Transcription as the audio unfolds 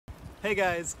Hey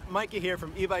guys, Micah here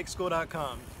from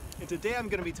EbikeSchool.com, and today I'm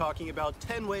going to be talking about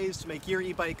 10 ways to make your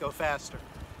e-bike go faster.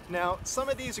 Now, some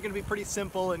of these are going to be pretty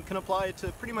simple and can apply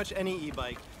to pretty much any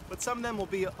e-bike, but some of them will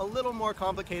be a little more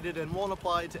complicated and won't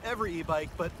apply to every e-bike,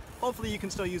 but hopefully you can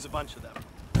still use a bunch of them.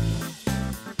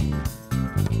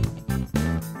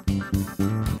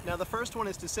 Now the first one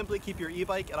is to simply keep your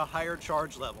e-bike at a higher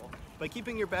charge level. By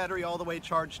keeping your battery all the way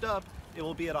charged up, it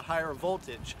will be at a higher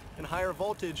voltage, and higher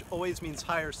voltage always means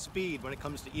higher speed when it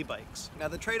comes to e-bikes. Now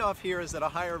the trade-off here is that a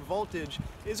higher voltage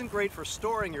isn't great for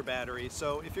storing your battery,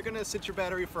 so if you're going to sit your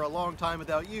battery for a long time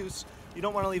without use, you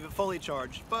don't want to leave it fully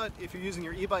charged. But if you're using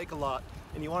your e-bike a lot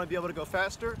and you want to be able to go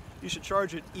faster, you should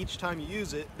charge it each time you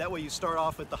use it. That way you start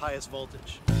off with the highest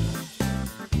voltage.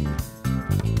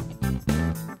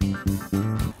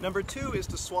 Number 2 is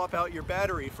to swap out your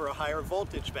battery for a higher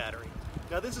voltage battery.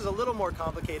 Now this is a little more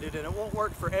complicated and it won't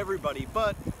work for everybody,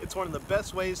 but it's one of the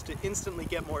best ways to instantly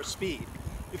get more speed.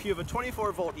 If you have a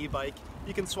 24 volt e-bike,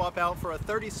 you can swap out for a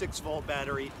 36 volt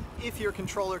battery if your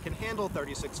controller can handle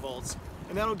 36 volts,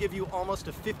 and that'll give you almost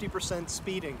a 50%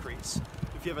 speed increase.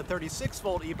 If you have a 36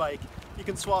 volt e-bike, you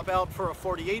can swap out for a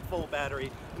 48 volt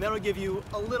battery, and that'll give you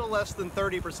a little less than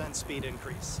 30% speed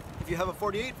increase. If you have a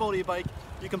 48 volt e-bike,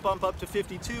 you can bump up to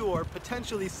 52 or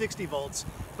potentially 60 volts,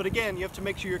 but again, you have to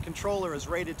make sure your controller is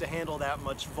rated to handle that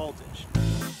much voltage.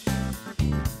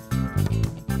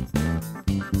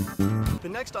 The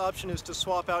next option is to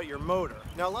swap out your motor.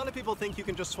 Now a lot of people think you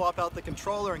can just swap out the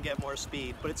controller and get more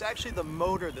speed, but it's actually the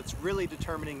motor that's really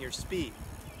determining your speed.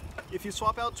 If you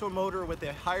swap out to a motor with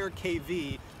a higher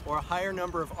kV or a higher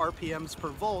number of RPMs per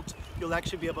volt, you'll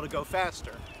actually be able to go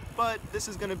faster. But this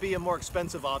is going to be a more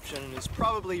expensive option and is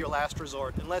probably your last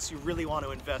resort unless you really want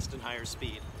to invest in higher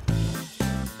speed.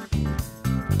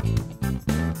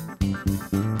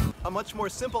 A much more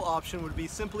simple option would be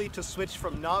simply to switch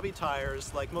from knobby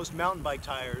tires, like most mountain bike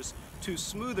tires, to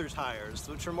smoother tires,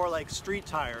 which are more like street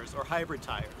tires or hybrid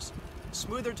tires.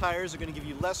 Smoother tires are going to give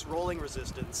you less rolling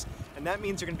resistance, and that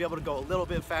means you're going to be able to go a little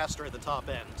bit faster at the top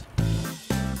end.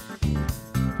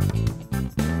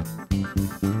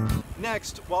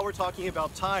 Next, while we're talking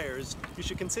about tires, you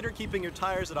should consider keeping your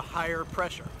tires at a higher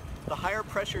pressure. The higher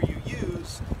pressure you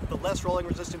use, the less rolling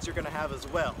resistance you're going to have as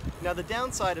well. Now the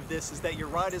downside of this is that your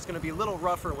ride is going to be a little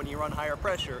rougher when you run higher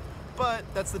pressure, but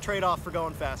that's the trade-off for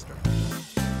going faster.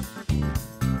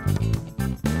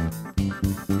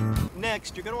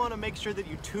 Next, you're going to want to make sure that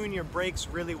you tune your brakes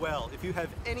really well. If you have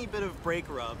any bit of brake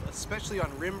rub, especially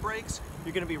on rim brakes,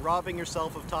 you're going to be robbing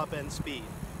yourself of top-end speed.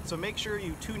 So make sure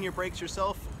you tune your brakes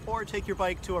yourself, or take your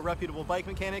bike to a reputable bike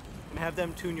mechanic and have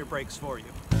them tune your brakes for you.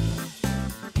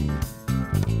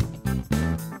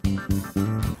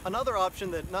 Another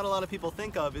option that not a lot of people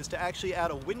think of is to actually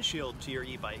add a windshield to your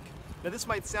e-bike. Now this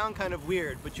might sound kind of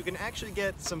weird, but you can actually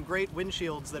get some great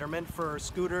windshields that are meant for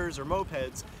scooters or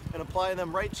mopeds and apply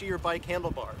them right to your bike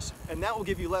handlebars. And that will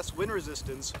give you less wind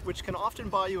resistance, which can often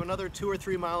buy you another 2 or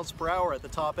 3 miles per hour at the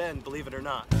top end, believe it or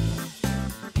not.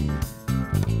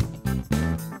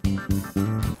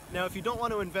 Now if you don't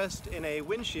want to invest in a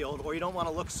windshield, or you don't want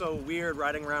to look so weird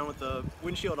riding around with a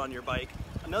windshield on your bike,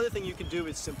 another thing you can do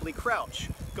is simply crouch.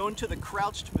 Go into the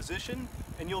crouched position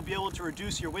and you'll be able to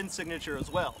reduce your wind signature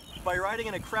as well. By riding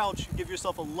in a crouch, you give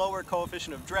yourself a lower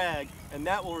coefficient of drag, and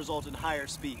that will result in higher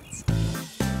speeds.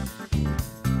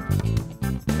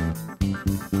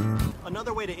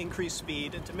 Another way to increase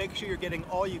speed and to make sure you're getting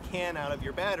all you can out of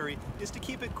your battery is to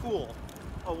keep it cool.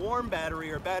 A warm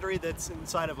battery, or a battery that's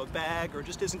inside of a bag or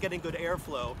just isn't getting good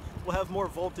airflow, will have more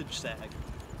voltage sag.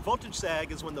 Voltage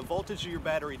sag is when the voltage of your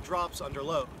battery drops under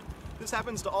load. This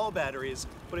happens to all batteries,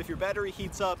 but if your battery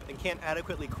heats up and can't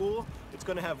adequately cool, it's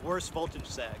going to have worse voltage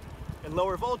sag. And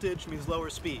lower voltage means lower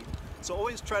speed. So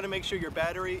always try to make sure your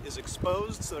battery is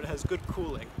exposed so it has good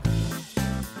cooling.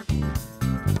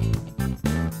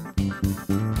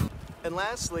 And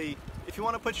lastly, if you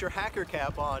want to put your hacker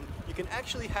cap on, you can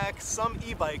actually hack some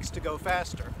e-bikes to go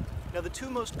faster. Now the 2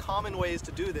 most common ways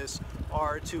to do this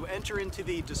are to enter into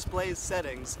the display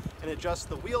settings and adjust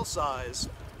the wheel size,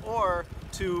 or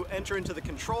to enter into the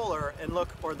controller and look,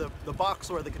 or the box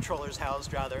where the controller is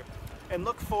housed rather, and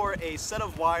look for a set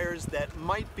of wires that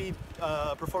might be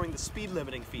performing the speed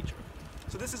limiting feature.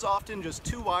 So this is often just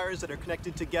 2 wires that are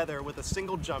connected together with a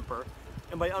single jumper,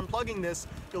 and by unplugging this,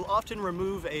 you'll often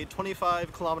remove a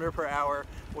 25 km/h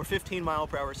or 15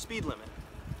 mph speed limit.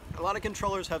 A lot of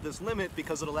controllers have this limit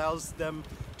because it allows them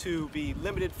to be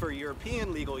limited for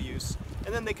European legal use,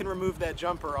 and then they can remove that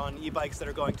jumper on e-bikes that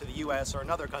are going to the US or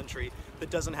another country that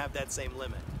doesn't have that same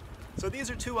limit. So these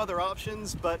are 2 other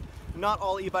options, but not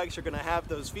all e-bikes are going to have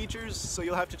those features, so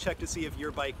you'll have to check to see if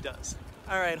your bike does.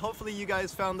 Alright, hopefully you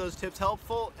guys found those tips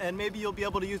helpful, and maybe you'll be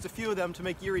able to use a few of them to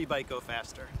make your e-bike go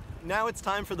faster. Now it's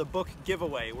time for the book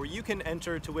giveaway, where you can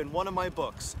enter to win one of my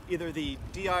books, either the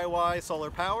DIY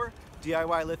Solar Power,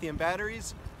 DIY Lithium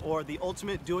Batteries, or the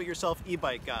Ultimate Do-It-Yourself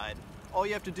e-bike guide. All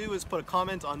you have to do is put a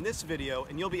comment on this video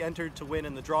and you'll be entered to win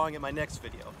in the drawing in my next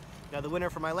video. Now the winner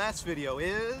for my last video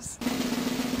is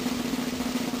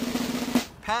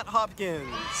Pat Hopkins.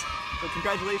 So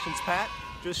congratulations, Pat.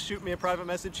 Just shoot me a private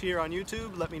message here on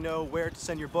YouTube. Let me know where to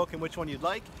send your book and which one you'd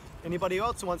like. Anybody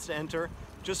else who wants to enter,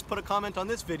 just put a comment on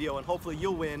this video and hopefully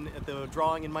you'll win at the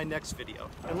drawing in my next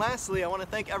video. And lastly, I want to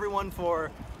thank everyone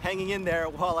for hanging in there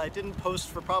while I didn't post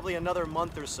for probably another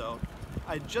month or so.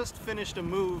 I just finished a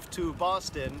move to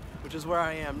Boston, which is where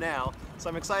I am now, so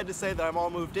I'm excited to say that I'm all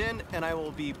moved in and I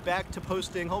will be back to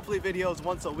posting hopefully videos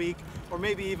once a week or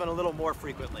maybe even a little more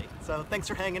frequently. So thanks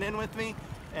for hanging in with me,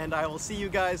 and I will see you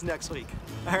guys next week.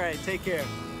 Alright, take care.